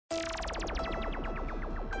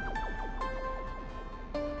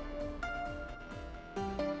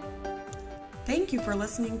Thank you for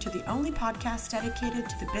listening to the only podcast dedicated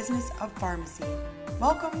to the business of pharmacy.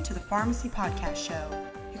 Welcome to the Pharmacy Podcast Show.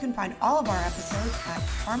 You can find all of our episodes at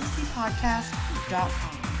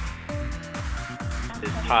pharmacypodcast.com. This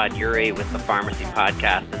is Todd Urey with the Pharmacy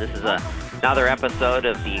Podcast, and this is another episode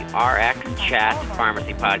of the RX Chat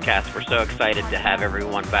Pharmacy Podcast. We're so excited to have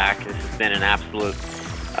everyone back. This has been an absolute,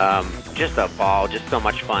 just a ball, just so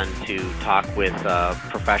much fun to talk with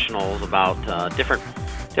professionals about different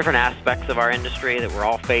aspects of our industry that we're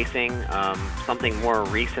all facing. Something more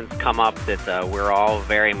recent's come up that we're all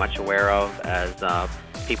very much aware of as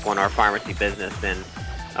people in our pharmacy business, and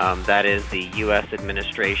that is the U.S.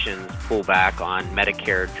 administration's pullback on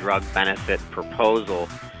Medicare drug benefit proposal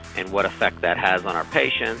and what effect that has on our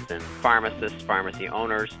patients and pharmacists, pharmacy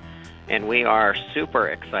owners. And we are super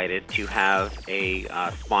excited to have a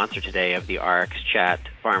sponsor today of the RX Chat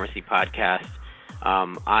Pharmacy Podcast,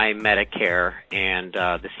 Medicare, and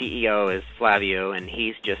the CEO is Flavio, and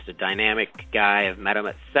he's just a dynamic guy. I've met him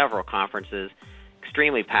at several conferences,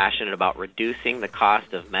 extremely passionate about reducing the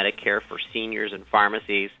cost of Medicare for seniors and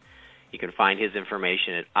pharmacies. You can find his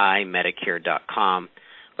information at imedicare.com.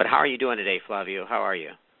 But how are you doing today, Flavio? How are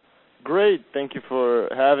you? Great. Thank you for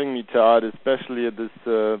having me, Todd, especially at this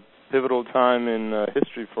pivotal time in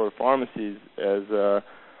history for pharmacies. As,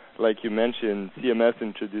 like you mentioned, CMS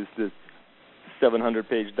introduced this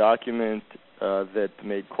 700-page document that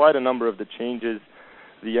made quite a number of the changes.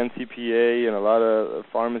 The NCPA and a lot of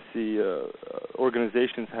pharmacy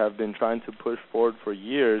organizations have been trying to push forward for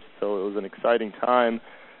years, so it was an exciting time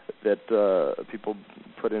that people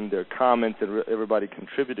put in their comments and everybody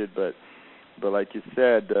contributed. But like you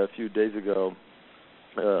said, a few days ago,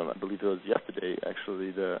 I believe it was yesterday, actually,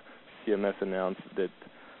 the CMS announced that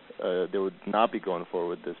they would not be going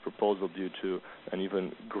forward with this proposal due to an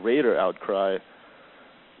even greater outcry,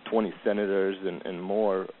 20 senators and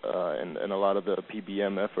more, and a lot of the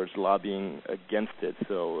PBM efforts lobbying against it.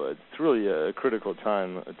 So it's really a critical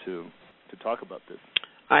time to talk about this.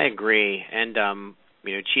 I agree. And,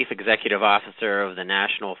 Chief Executive Officer of the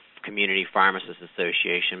National Community Pharmacists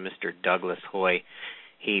Association, Mr. Douglas Hoy,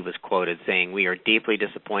 he was quoted saying, "We are deeply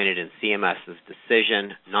disappointed in CMS's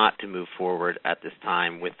decision not to move forward at this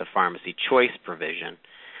time with the pharmacy choice provision."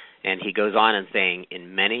 And he goes on and saying,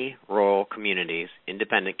 "In many rural communities,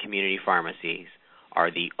 independent community pharmacies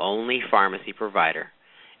are the only pharmacy provider,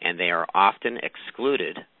 and they are often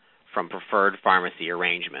excluded from preferred pharmacy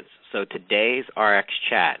arrangements." So today's RX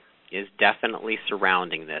Chat is definitely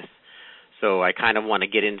surrounding this. So I kind of want to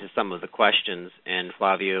get into some of the questions, and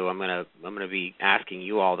Flavio, I'm going to be asking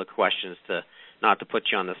you all the questions to not to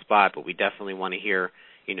put you on the spot, but we definitely want to hear,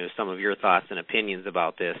 some of your thoughts and opinions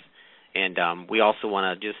about this. And we also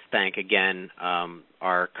want to just thank again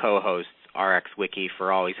our co-hosts, RX Wiki,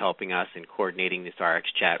 for always helping us in coordinating this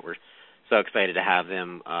RX Chat. We're so excited to have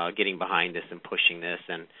them getting behind this and pushing this.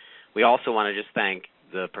 And we also want to just thank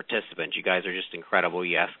the participants. You guys are just incredible.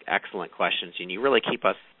 You ask excellent questions, and you really keep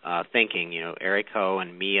us thinking. Eriko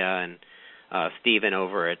and Mia and Steven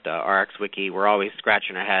over at RX Wiki, we're always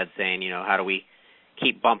scratching our heads saying, how do we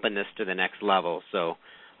keep bumping this to the next level? So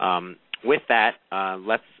with that,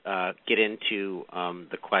 let's get into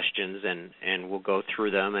the questions, and we'll go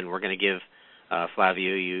through them, and we're going to give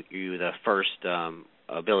Flavio, you the first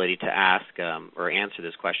ability to ask or answer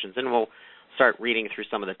those questions, and we'll start reading through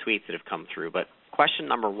some of the tweets that have come through. But question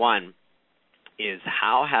number one is,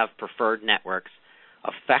 how have preferred networks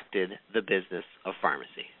affected the business of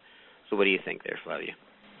pharmacy? So what do you think there, Flavio?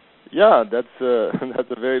 Yeah, that's a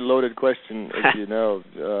very loaded question, as you know.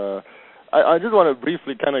 I just want to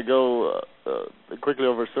briefly kind of go quickly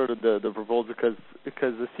over sort of the proposal because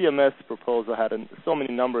the CMS proposal had so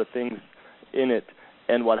many number of things in it,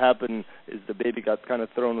 and what happened is the baby got kind of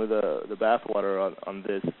thrown with the bathwater on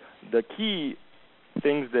this. The key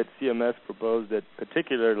things that CMS proposed that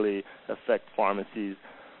particularly affect pharmacies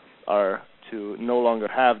are to no longer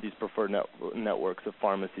have these preferred networks of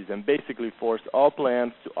pharmacies and basically force all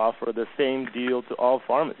plans to offer the same deal to all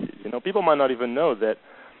pharmacies. People might not even know that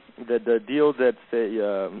the deal that, say,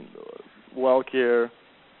 WellCare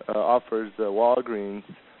offers Walgreens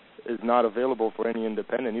is not available for any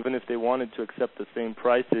independent. Even if they wanted to accept the same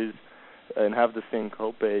prices and have the same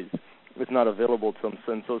copays, it's not available to them.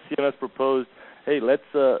 And so CMS proposed, hey, let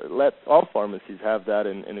all pharmacies have that,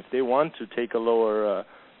 and if they want to take a lower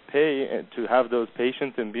pay and to have those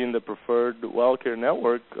patients and be in the preferred WellCare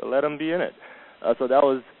network, let them be in it. So that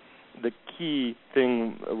was the key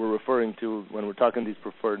thing we're referring to when we're talking these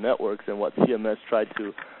preferred networks and what CMS tried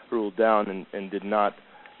to rule down and did not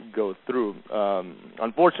go through.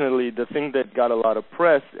 Unfortunately, the thing that got a lot of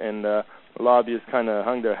press and lobbyists kind of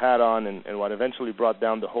hung their hat on and what eventually brought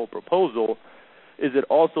down the whole proposal is it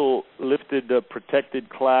also lifted the protected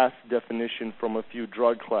class definition from a few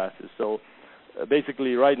drug classes. So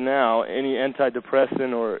basically right now, any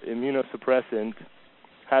antidepressant or immunosuppressant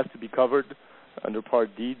has to be covered under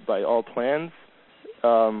Part D by all plans.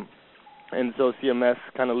 And so CMS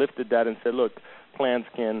kind of lifted that and said, look, plans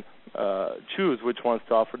can choose which ones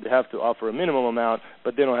to offer. They have to offer a minimum amount,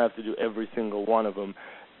 but they don't have to do every single one of them.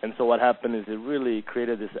 And so what happened is it really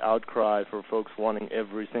created this outcry for folks wanting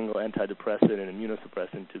every single antidepressant and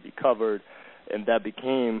immunosuppressant to be covered, and that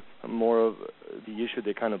became more of the issue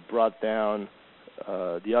that kind of brought down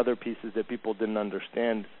the other pieces that people didn't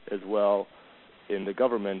understand as well in the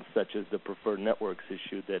government, such as the preferred networks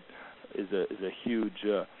issue that is a huge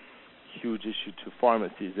issue to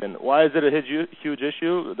pharmacies. And why is it a huge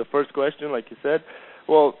issue? The first question, like you said,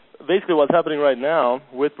 well, basically what's happening right now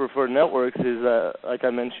with preferred networks is, like I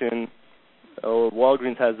mentioned,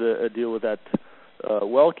 Walgreens has a deal with that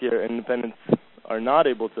WellCare. Independents are not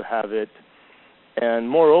able to have it. And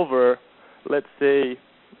moreover, let's say,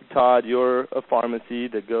 Todd, you're a pharmacy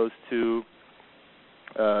that goes to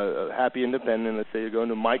a happy independent. Let's say you're going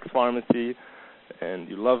to Mike's Pharmacy, and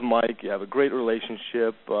you love Mike, you have a great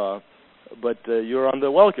relationship, but you're on the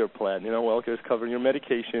WellCare plan. You know, WellCare is covering your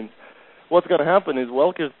medications. What's going to happen is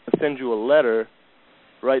WellCare is going to send you a letter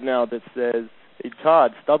right now that says, hey,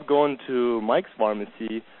 Todd, stop going to Mike's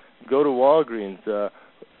Pharmacy, go to Walgreens.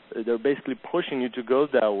 They're basically pushing you to go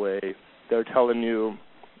that way. They're telling you,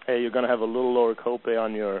 hey, you're going to have a little lower copay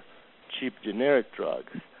on your cheap generic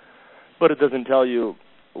drugs. But it doesn't tell you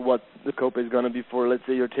what the copay is going to be for, let's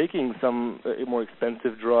say you're taking some more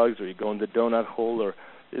expensive drugs, or you go in the donut hole, or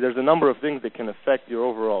there's a number of things that can affect your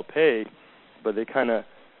overall pay, but they kind of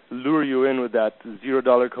lure you in with that $0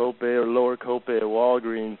 copay or lower copay at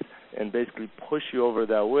Walgreens and basically push you over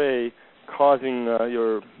that way, causing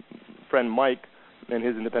your friend Mike and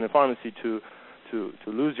his independent pharmacy to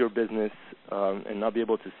lose your business and not be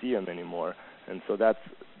able to see him anymore. And so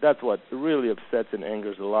that's what really upsets and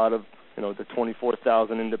angers a lot of the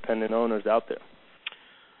 24,000 independent owners out there.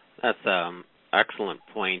 That's excellent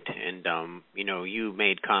point. And you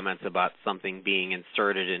made comments about something being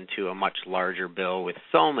inserted into a much larger bill with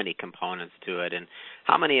so many components to it. And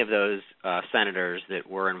how many of those senators that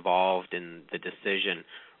were involved in the decision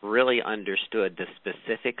really understood the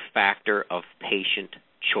specific factor of patient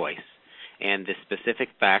choice and the specific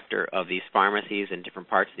factor of these pharmacies in different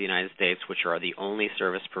parts of the United States, which are the only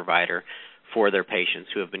service provider for their patients,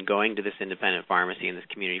 who have been going to this independent pharmacy and this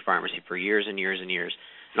community pharmacy for years and years and years,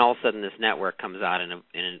 and all of a sudden this network comes out and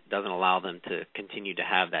it doesn't allow them to continue to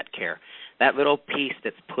have that care. That little piece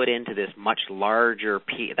that's put into this much larger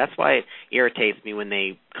piece, that's why it irritates me when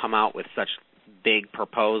they come out with such big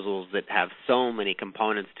proposals that have so many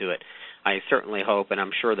components to it. I certainly hope, and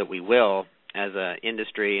I'm sure that we will, as an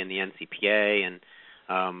industry and the NCPA,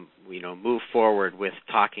 and move forward with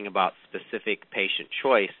talking about specific patient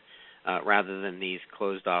choice rather than these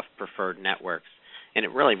closed-off preferred networks. And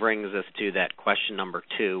it really brings us to that question number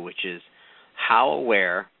 2, which is, how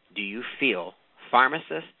aware do you feel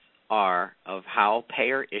pharmacists are of how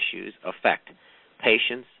payer issues affect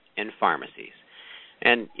patients and pharmacies?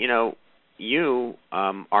 And, you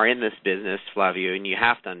are in this business, Flavio, and you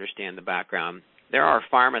have to understand the background. There are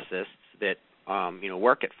pharmacists that,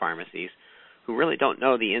 work at pharmacies who really don't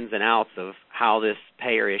know the ins and outs of how this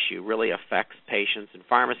payer issue really affects patients and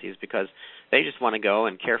pharmacies, because they just want to go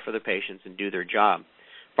and care for their patients and do their job.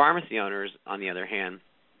 Pharmacy owners, on the other hand,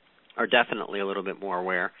 are definitely a little bit more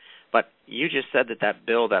aware. But you just said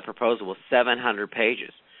that proposal was 700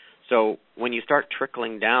 pages. So when you start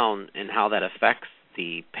trickling down in how that affects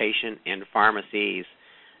the patient and pharmacies,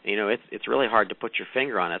 it's really hard to put your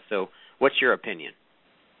finger on it. So what's your opinion?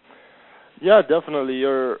 Yeah, definitely.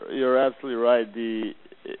 You're absolutely right. The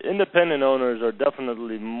independent owners are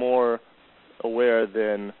definitely more aware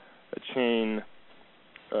than a chain,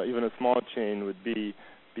 even a small chain would be,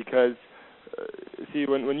 because see,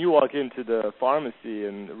 when you walk into the pharmacy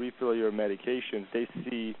and refill your medications, they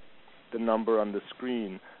see the number on the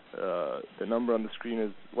screen. The number on the screen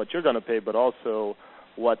is what you're going to pay, but also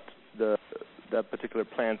what that particular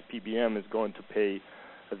plan's PBM is going to pay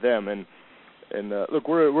them. And look,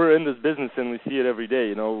 we're in this business and we see it every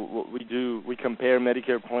day. What we do, we compare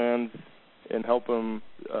Medicare plans and help them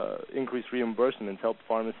increase reimbursements, help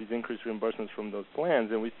pharmacies increase reimbursements from those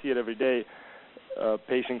plans, and we see it every day. A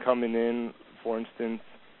patient coming in, for instance,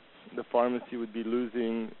 the pharmacy would be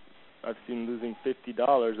losing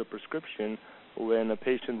 $50 a prescription when a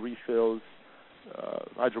patient refills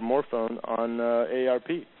hydromorphone on ARP,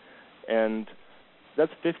 and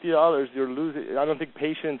that's $50 you're losing. I don't think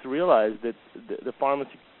patients realize that the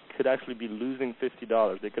pharmacy could actually be losing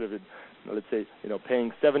 $50. They could have been, let's say,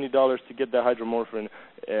 paying $70 to get the hydromorphine,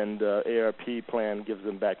 and AARP plan gives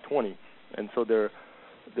them back $20, and so they're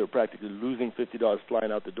practically losing $50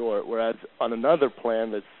 flying out the door. Whereas on another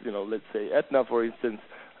plan, let's say Aetna, for instance,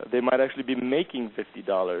 they might actually be making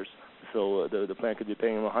 $50, so the plan could be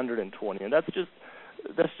paying them $120, and that's just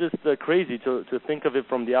crazy to think of it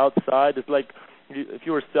from the outside. It's like if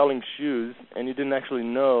you were selling shoes and you didn't actually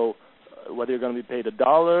know whether you're going to be paid $1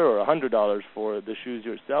 or $100 for the shoes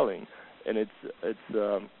you're selling, and it's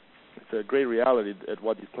a great reality at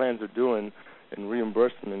what these plans are doing, and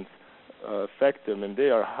reimbursements affect them, and they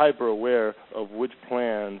are hyper aware of which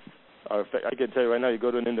plans are. I can tell you right now, you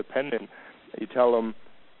go to an independent, you tell them,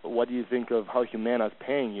 what do you think of how Humana is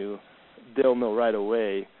paying you? They'll know right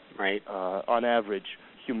away. Right. On average,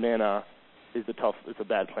 Humana is a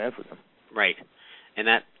bad plan for them. Right, and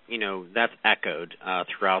that's echoed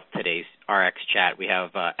throughout today's RX chat. We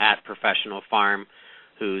have at Professional Farm,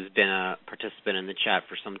 who's been a participant in the chat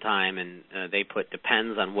for some time, and they put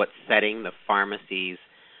depends on what setting the pharmacy's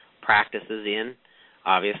practices in,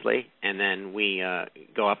 obviously, and then we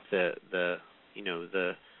go up the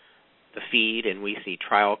feed, and we see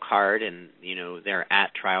Trial Card, and they're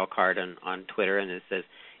at Trial Card on Twitter, and it says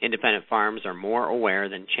independent farms are more aware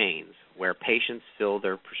than chains, where patients fill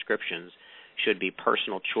their prescriptions should be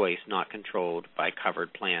personal choice, not controlled by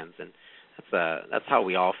covered plans, and that's how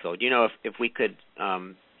we all feel. If we could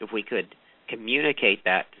communicate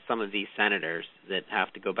that to some of these senators that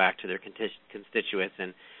have to go back to their constituents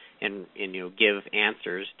and give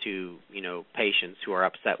answers to patients who are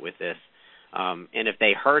upset with this, and if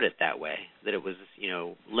they heard it that way, that it was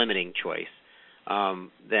limiting choice,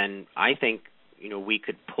 then I think we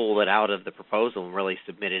could pull it out of the proposal and really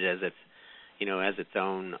submit it as its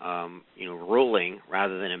own ruling,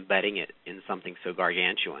 rather than embedding it in something so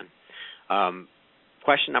gargantuan.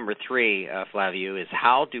 Question number 3, Flavio, is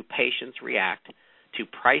how do patients react to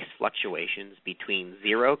price fluctuations between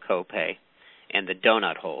zero copay and the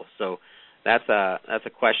donut hole? So that's a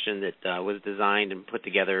question that was designed and put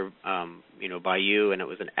together by you, and it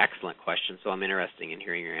was an excellent question, so I'm interested in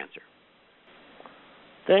hearing your answer.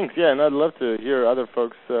 Thanks. Yeah, and I'd love to hear other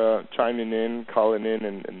folks chiming in, calling in,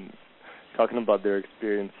 and talking about their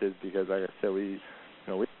experiences, because, like I said, we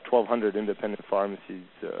have 1,200 independent pharmacies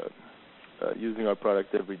using our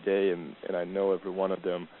product every day, and I know every one of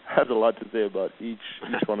them has a lot to say about each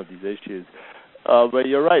one of these issues. But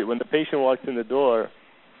you're right. When the patient walks in the door,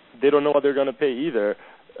 they don't know what they're going to pay either.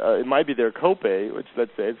 It might be their copay, which,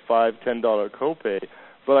 let's say, it's $5, $10 copay.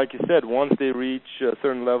 But like you said, once they reach a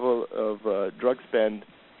certain level of drug spend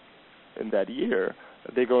in that year,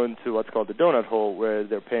 they go into what's called the donut hole, where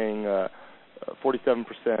they're paying 47%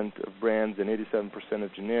 of brands and 87%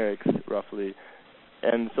 of generics, roughly.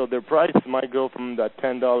 And so their price might go from that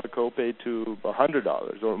 $10 copay to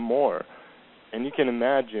 $100 or more. And you can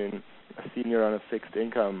imagine a senior on a fixed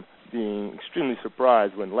income being extremely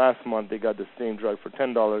surprised when last month they got the same drug for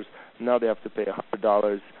 $10, now they have to pay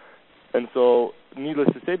 $100. And so, needless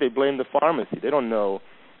to say, they blame the pharmacy. They don't know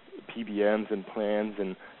PBMs and plans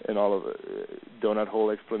and all of donut hole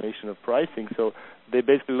explanation of pricing. So they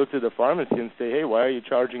basically look to the pharmacy and say, hey, why are you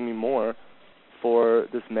charging me more for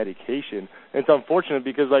this medication? And it's unfortunate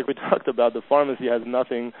because, like we talked about, the pharmacy has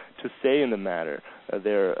nothing to say in the matter.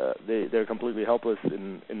 They're completely helpless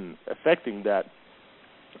in affecting that.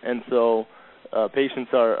 And so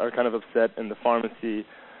patients are kind of upset, and the pharmacy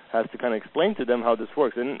has to kind of explain to them how this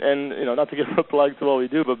works. And not to give a plug to what we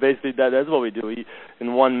do, but basically that's what we do. We,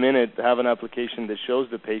 in 1 minute, have an application that shows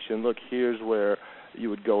the patient, look, here's where you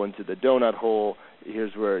would go into the donut hole.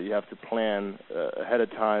 Here's where you have to plan ahead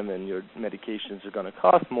of time, and your medications are going to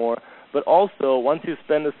cost more. But also, once you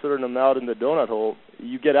spend a certain amount in the donut hole,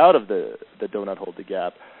 you get out of the donut hole, the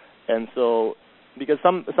gap. And so, because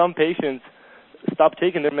some patients stop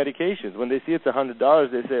taking their medications. When they see it's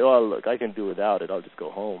 $100, they say, oh, look, I can do without it. I'll just go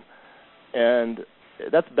home. And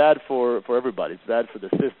that's bad for everybody. It's bad for the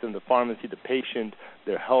system, the pharmacy, the patient,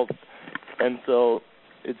 their health. And so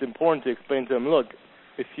it's important to explain to them, look,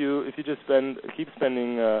 if you just keep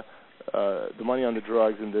spending the money on the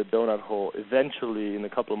drugs in the donut hole, eventually in a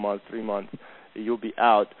couple of months, 3 months, you'll be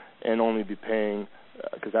out and only be paying,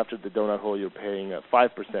 because after the donut hole, you're paying 5%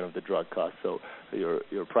 of the drug cost. So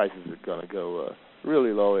your prices are going to go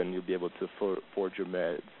really low, and you'll be able to afford your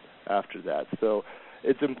meds after that. So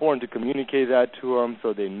it's important to communicate that to them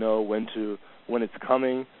so they know when it's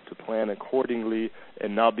coming, to plan accordingly,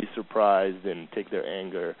 and not be surprised and take their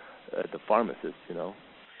anger at the pharmacist,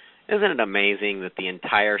 Isn't it amazing that the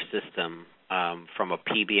entire system, from a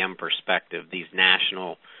PBM perspective, these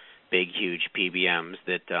national big, huge PBMs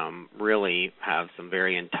that really have some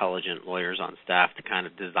very intelligent lawyers on staff to kind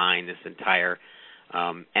of design this entire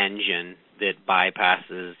engine that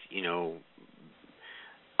bypasses,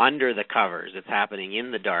 under the covers. It's happening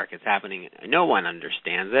in the dark. It's happening. No one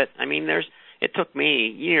understands it. I mean, it took me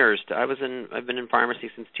years. I've been in pharmacy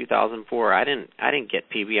since 2004. I didn't get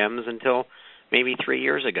PBMs until maybe 3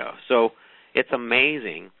 years ago. So it's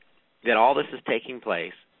amazing that all this is taking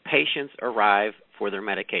place. Patients arrive for their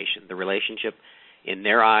medication. The relationship in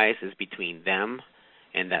their eyes is between them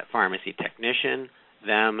and that pharmacy technician,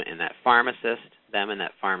 them and that pharmacist, them and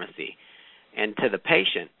that pharmacy. And to the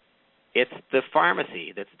patient, it's the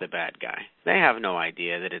pharmacy that's the bad guy. They have no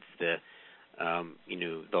idea that it's the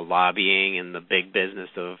lobbying and the big business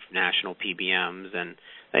of national PBMs,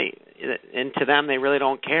 and to them they really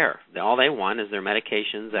don't care. All they want is their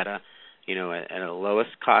medications at a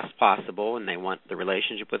lowest cost possible, and they want the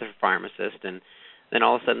relationship with their pharmacist. And then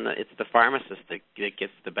all of a sudden it's the pharmacist that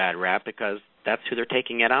gets the bad rap because that's who they're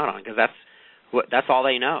taking it out on, because that's all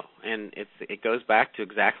they know. And it goes back to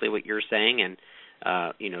exactly what you're saying. And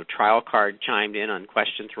Trial Card chimed in on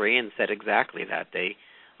question 3 and said exactly that.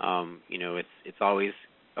 It's always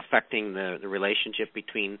affecting the relationship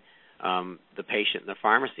between the patient and the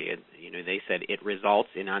pharmacy. They said it results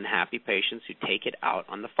in unhappy patients who take it out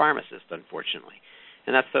on the pharmacist, unfortunately.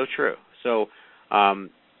 And that's so true. So,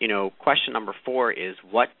 question number 4 is,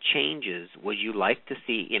 what changes would you like to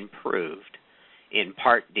see improved in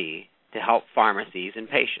Part D to help pharmacies and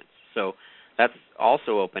patients? So that's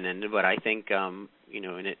also open-ended, but I think, and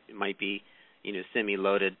it might be,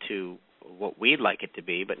 semi-loaded to what we'd like it to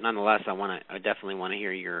be, but nonetheless, I definitely want to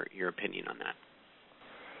hear your opinion on that.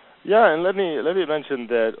 Yeah, and let me mention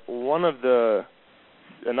that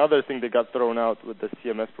another thing that got thrown out with the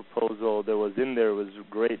CMS proposal that was in there was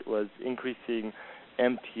great, was increasing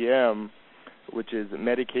MTM, which is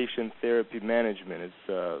medication therapy management.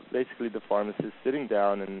 It's basically the pharmacist sitting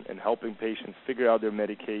down and helping patients figure out their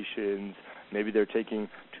medications. Maybe they're taking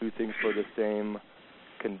 2 things for the same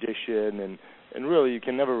condition, and really you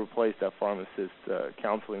can never replace that pharmacist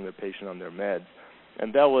counseling the patient on their meds.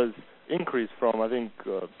 And that was increased from, I think,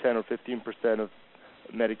 10 or 15% of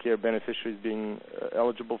Medicare beneficiaries being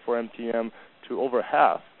eligible for MTM to over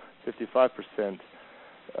half, 55%,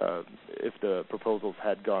 if the proposals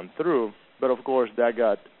had gone through. But of course, that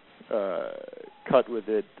got cut with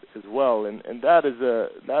it as well, and that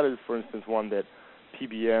is, for instance, one that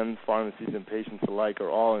PBMs, pharmacies, and patients alike are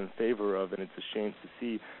all in favor of, and it's a shame to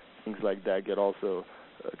see things like that get also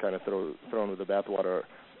kind of thrown with the bathwater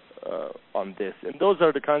on this. And those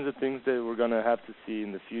are the kinds of things that we're going to have to see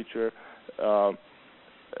in the future.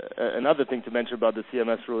 Another thing to mention about the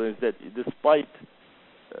CMS ruling is that despite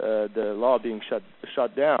the law being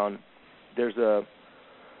shut down, there's a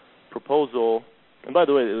proposal, and by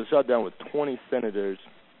the way, it was shut down with 20 senators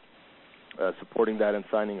supporting that and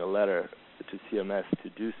signing a letter to CMS to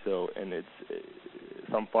do so. And it's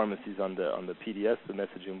some pharmacies on the PDS, the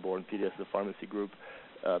messaging board, PDS, the pharmacy group,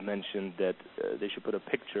 mentioned that they should put a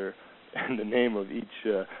picture and the name of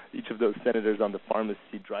each of those senators on the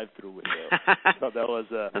pharmacy drive-through window. So that was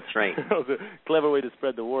that's right. That was a clever way to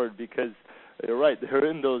spread the word, because you're right, they're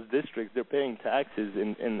in those districts, they're paying taxes,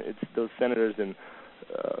 and it's those senators and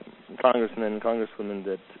congressmen and congresswomen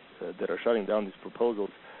that are shutting down these proposals.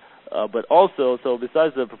 But also, so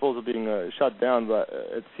besides the proposal being shut down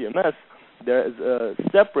at CMS, there is a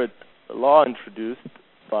separate law introduced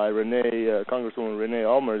by Congresswoman Renee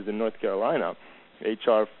Almers in North Carolina,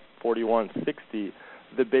 H.R. 4160,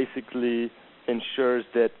 that basically ensures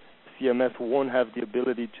that CMS won't have the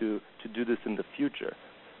ability to do this in the future.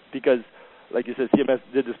 Because, like you said, CMS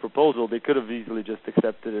did this proposal. They could have easily just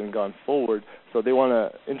accepted it and gone forward. So they want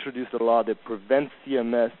to introduce a law that prevents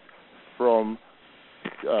CMS from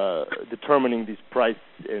determining these price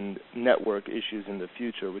and network issues in the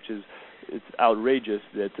future, which is, it's outrageous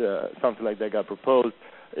that something like that got proposed.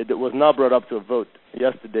 It was not brought up to a vote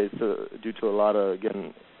yesterday, so due to a lot of,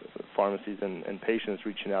 again, pharmacies and patients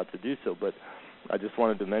reaching out to do so. But I just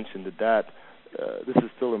wanted to mention that this is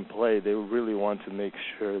still in play. They really want to make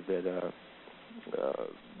sure that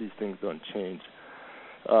these things don't change.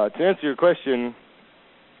 To answer your question,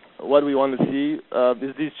 what we want to see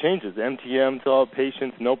is these changes. MTM to all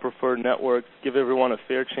patients, no preferred networks, give everyone a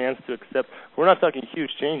fair chance to accept. We're not talking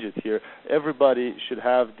huge changes here. Everybody should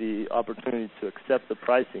have the opportunity to accept the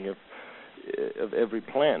pricing of every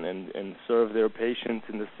plan and serve their patients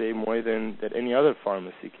in the same way that any other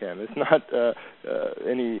pharmacy can. It's not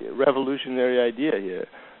any revolutionary idea here.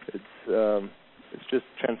 It's just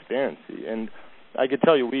transparency. And I can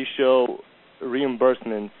tell you, we show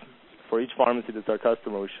reimbursements for each pharmacy that's our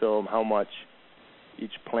customer. We show them how much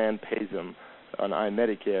each plan pays them on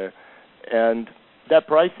iMedicare. And that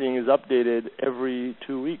pricing is updated every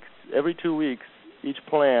 2 weeks. Every 2 weeks, each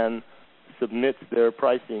plan submits their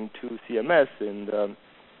pricing to CMS, and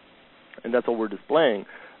that's what we're displaying.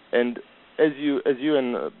 And as you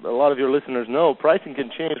and a lot of your listeners know, pricing can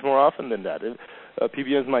change more often than that.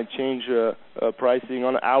 PBMs might change pricing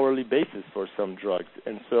on an hourly basis for some drugs,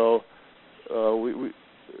 and so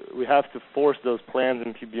we have to force those plans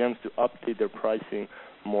and PBMs to update their pricing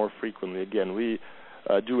more frequently. Again, we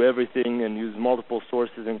do everything and use multiple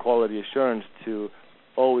sources and quality assurance to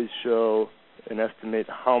always show and estimate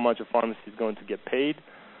how much a pharmacy is going to get paid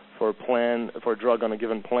for a drug on a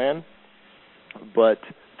given plan. But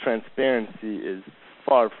transparency is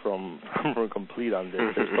far from complete on this.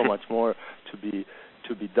 There's so much more to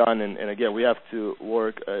be done, and again, we have to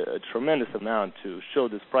work a tremendous amount to show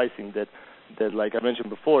this pricing that like I mentioned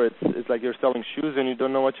before, it's like you're selling shoes and you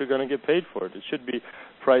don't know what you're going to get paid for it. It should be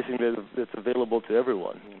pricing that's available to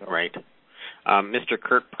everyone. Right. Mr.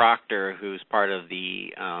 Kurt Proctor, who's part of the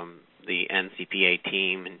NCPA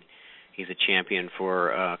team, and he's a champion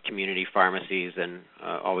for community pharmacies, and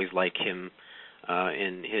always like him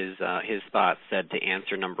in his thoughts, said to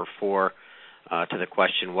answer number 4 to the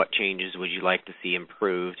question, what changes would you like to see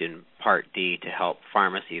improved in Part D to help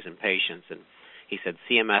pharmacies and patients? And he said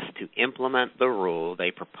CMS to implement the rule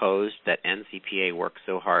they proposed that NCPA worked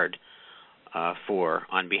so hard for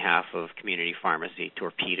on behalf of community pharmacy,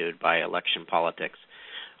 torpedoed by election politics.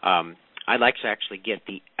 I'd like to actually get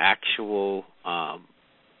the actual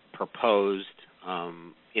proposed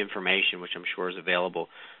information, which I'm sure is available.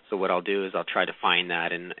 So what I'll do is I'll try to find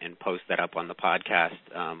that and post that up on the podcast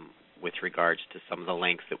with regards to some of the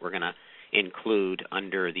links that we're going to include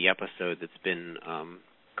under the episode that's been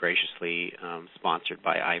graciously sponsored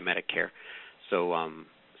by iMedicare. So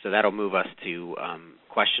that'll move us to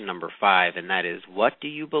question number 5, and that is, what do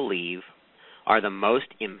you believe are the most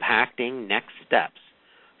impacting next steps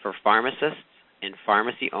for pharmacists and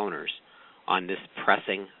pharmacy owners on this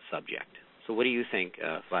pressing subject? So what do you think,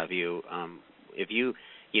 Flavio? If you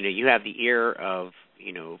have the ear of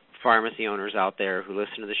pharmacy owners out there who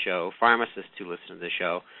listen to the show, pharmacists who listen to the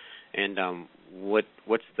show, and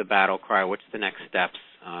what's the battle cry? What's the next steps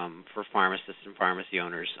for pharmacists and pharmacy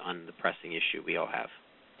owners on the pressing issue we all have?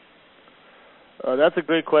 That's a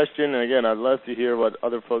great question, and again, I'd love to hear what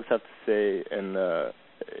other folks have to say, and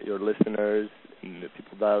your listeners, and the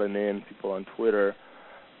people dialing in, people on Twitter.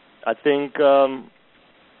 I think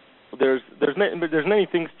there's many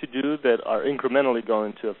things to do that are incrementally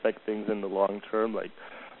going to affect things in the long term, like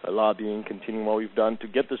lobbying, continuing what we've done to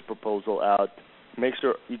get this proposal out, make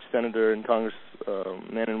sure each senator in Congress,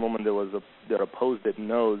 man and woman that opposed it,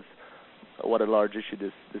 knows what a large issue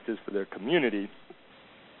this is for their community.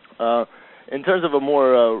 In terms of a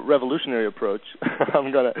more revolutionary approach,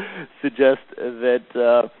 I'm going to suggest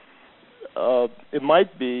that it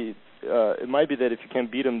might be that if you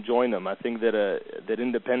can't beat them, join them. I think that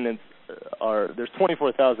independents there's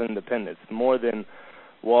 24,000 independents, more than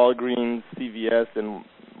Walgreens, CVS, and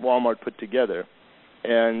Walmart put together.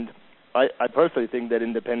 And I personally think that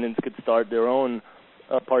independents could start their own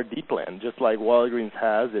Part D plan, just like Walgreens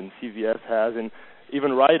has and CVS has, and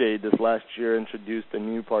even Rite Aid this last year introduced a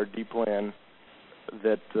new Part D plan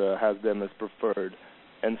that has them as preferred.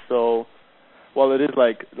 And so, while it is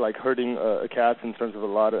like herding cats in terms of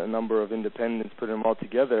a number of independents, putting them all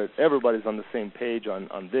together, everybody's on the same page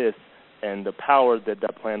on this, and the power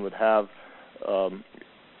that plan would have,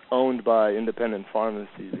 owned by independent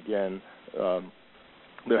pharmacies. Again,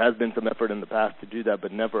 there has been some effort in the past to do that,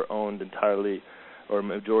 but never owned entirely or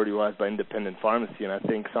majority-wise by independent pharmacy. And I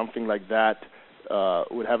think something like that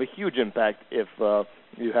would have a huge impact if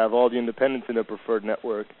you have all the independents in a preferred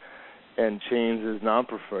network and chains is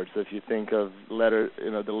non-preferred. So if you think of the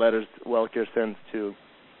letters WellCare sends to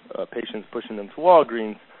patients pushing them to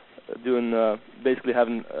Walgreens, basically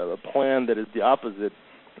having a plan that is the opposite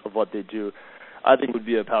of what they do, I think would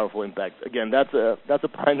be a powerful impact. Again, that's a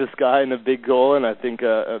pie in the sky and a big goal, and I think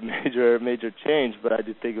a major change. But I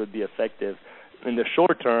do think it would be effective in the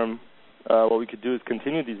short term. What we could do is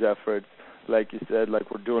continue these efforts, like you said, like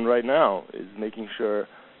we're doing right now, is making sure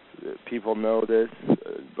people know this,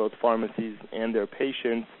 both pharmacies and their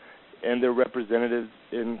patients and their representatives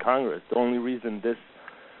in Congress. The only reason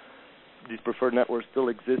these preferred networks still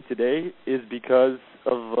exist today is because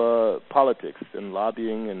of politics and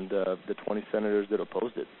lobbying and the 20 senators that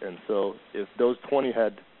opposed it. And so if those 20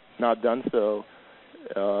 had not done so,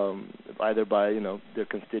 either by their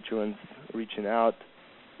constituents reaching out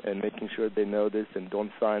and making sure they know this and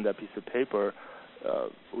don't sign that piece of paper,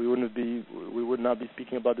 we would not be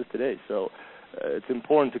speaking about this today. So it's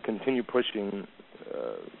important to continue pushing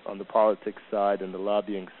on the politics side and the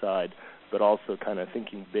lobbying side, but also kind of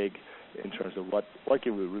thinking big in terms of what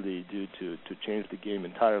can we really do to change the game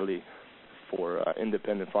entirely for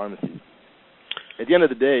independent pharmacies. At the end of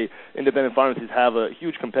the day, independent pharmacies have a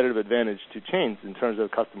huge competitive advantage to chains in terms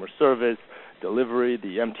of customer service, delivery,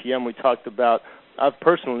 the MTM we talked about. I've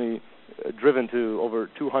personally driven to over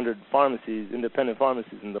 200 pharmacies, independent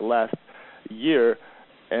pharmacies, in the last year,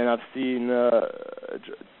 and I've seen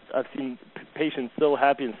patients so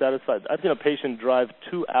happy and satisfied. I've seen a patient drive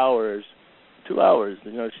 2 hours. 2 hours.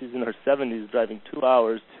 You know, she's in her 70s, driving 2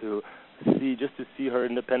 hours to see her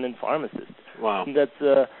independent pharmacist. Wow. And that's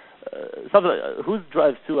something like, who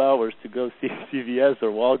drives 2 hours to go see CVS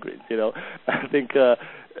or Walgreens? You know, I think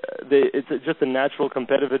it's just a natural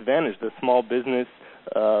competitive advantage. The small business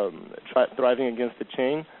thriving against the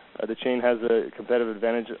chain. The chain has a competitive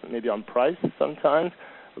advantage maybe on price sometimes,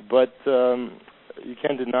 but you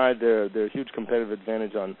can't deny their huge competitive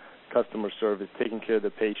advantage on customer service, taking care of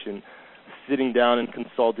the patient, sitting down and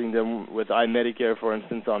consulting them with iMedicare, for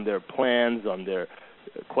instance, on their plans, on their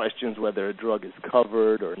questions whether a drug is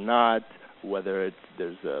covered or not, whether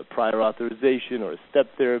there's a prior authorization or a step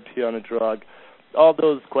therapy on a drug, all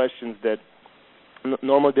those questions that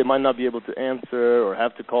normally they might not be able to answer, or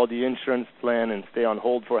have to call the insurance plan and stay on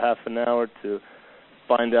hold for half an hour to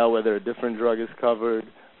find out whether a different drug is covered.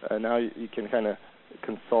 Now you can kind of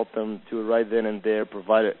consult them to right then and there,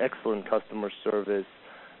 provide an excellent customer service,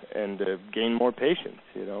 and gain more patients,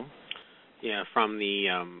 you know. Yeah, from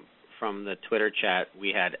the Twitter chat,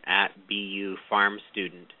 we had @BU Farm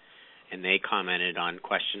Student, and they commented on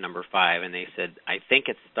question number 5, and they said, I think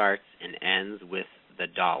it starts and ends with the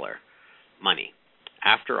dollar, money.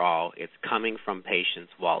 After all, it's coming from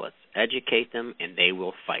patients' wallets. Educate them, and they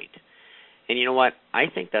will fight. And you know what? I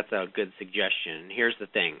think that's a good suggestion. Here's the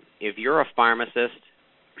thing. If you're a pharmacist,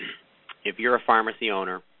 if you're a pharmacy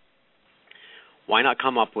owner, why not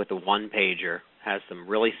come up with a one-pager, has some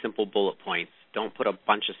really simple bullet points. Don't put a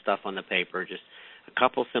bunch of stuff on the paper, just a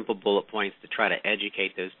couple simple bullet points to try to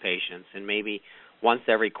educate those patients. And maybe once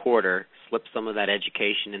every quarter, slip some of that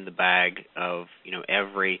education in the bag of, you know,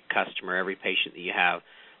 every customer, every patient that you have.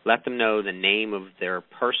 Let them know the name of their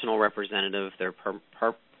personal representative, their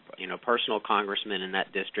personal congressman in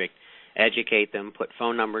that district. Educate them, put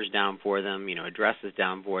phone numbers down for them, you know, addresses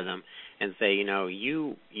down for them, and say, you know,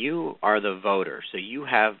 you are the voter, so you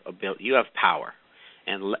have power,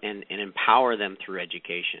 and empower them through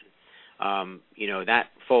education. You know,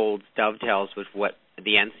 that dovetails with what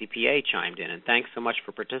the NCPA chimed in, and thanks so much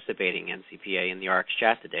for participating, NCPA, in the RX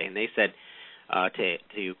chat today. And they said,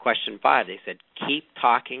 to question 5, they said, keep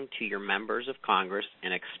talking to your members of Congress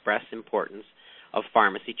and express importance of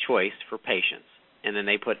pharmacy choice for patients. And then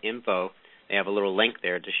they put info. They have a little link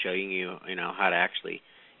there to show you, you know, how to actually,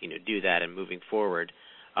 you know, do that and moving forward.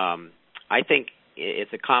 I think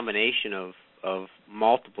it's a combination of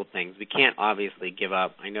multiple things. We can't obviously give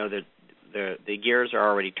up. I know that the gears are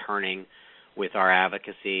already turning with our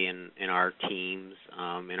advocacy and our teams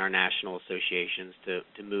in our national associations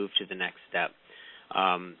to move to the next step.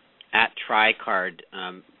 At TriCard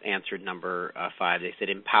answered number 5. They said,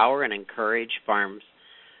 empower and encourage farms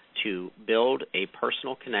to build a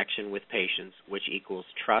personal connection with patients, which equals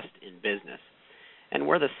trust in business. And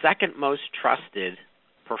we're the second most trusted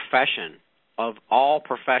profession of all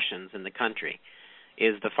professions in the country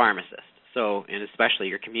is the pharmacist. So, and especially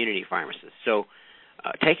your community pharmacist. So,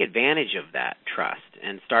 take advantage of that trust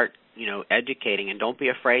and start, you know, educating. And don't be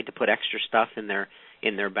afraid to put extra stuff in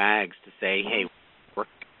their bags to say, hey, we're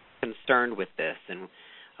concerned with this. And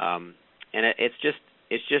it's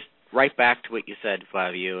just right back to what you said,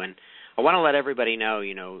 Flavio. And I want to let everybody know,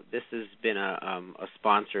 you know, this has been a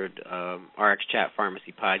sponsored RX Chat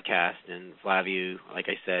Pharmacy podcast. And Flavio, like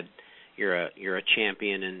I said, you're a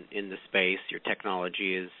champion in the space. Your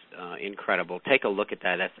technology is incredible. Take a look at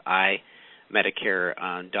that. That's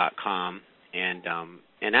iMedicare.com,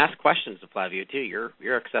 and ask questions of Flavio too.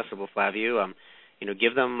 You're accessible, Flavio. You know,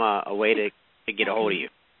 give them a way to get a hold of you.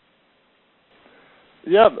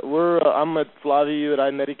 Yeah, I'm at Flavio at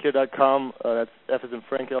iMedicare.com. That's F as in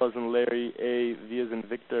Frank, L as in Larry, A, V as in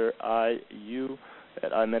Victor, I-U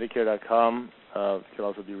at iMedicare.com. It can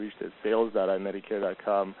also be reached at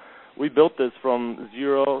sales.iMedicare.com. We built this from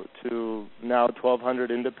 0 to now 1,200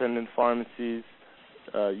 independent pharmacies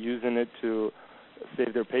using it to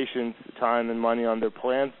save their patients time and money on their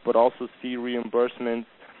plans, but also see reimbursements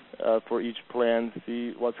for each plan,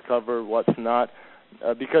 see what's covered, what's not.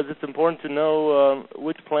 Because it's important to know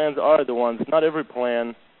which plans are the ones. Not every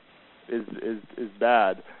plan is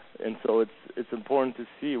bad, and so it's important to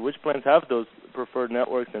see which plans have those preferred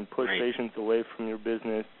networks and push patients away from your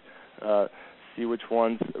business. see which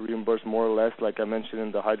ones reimburse more or less. Like I mentioned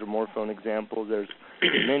in the hydromorphone example, there's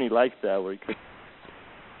many like that where you could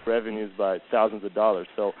revenues by thousands of dollars.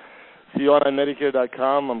 So see you on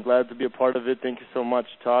Medicare.com. I'm glad to be a part of it. Thank you so much,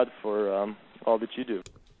 Todd, for all that you do.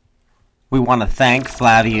 We want to thank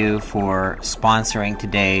Flaviu for sponsoring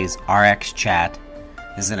today's RX Chat.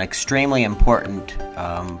 This is an extremely important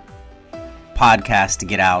podcast to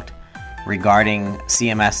get out regarding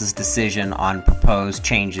CMS's decision on proposed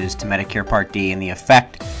changes to Medicare Part D and the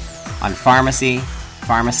effect on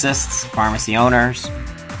pharmacists, pharmacy owners,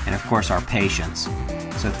 and of course our patients.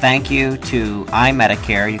 So thank you to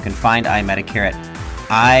iMedicare. You can find iMedicare at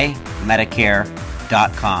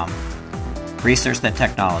imedicare.com. Research that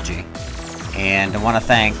technology. And I want to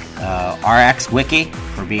thank RX Wiki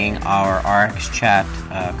for being our RX Chat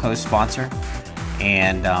co-sponsor.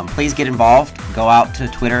 And please get involved. Go out to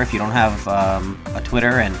Twitter if you don't have a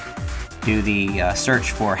Twitter and do the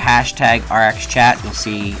search for hashtag RxChat. You'll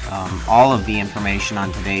see all of the information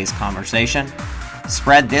on today's conversation.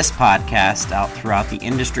 Spread this podcast out throughout the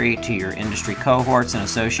industry to your industry cohorts and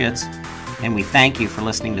associates. And we thank you for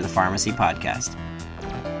listening to the Pharmacy Podcast.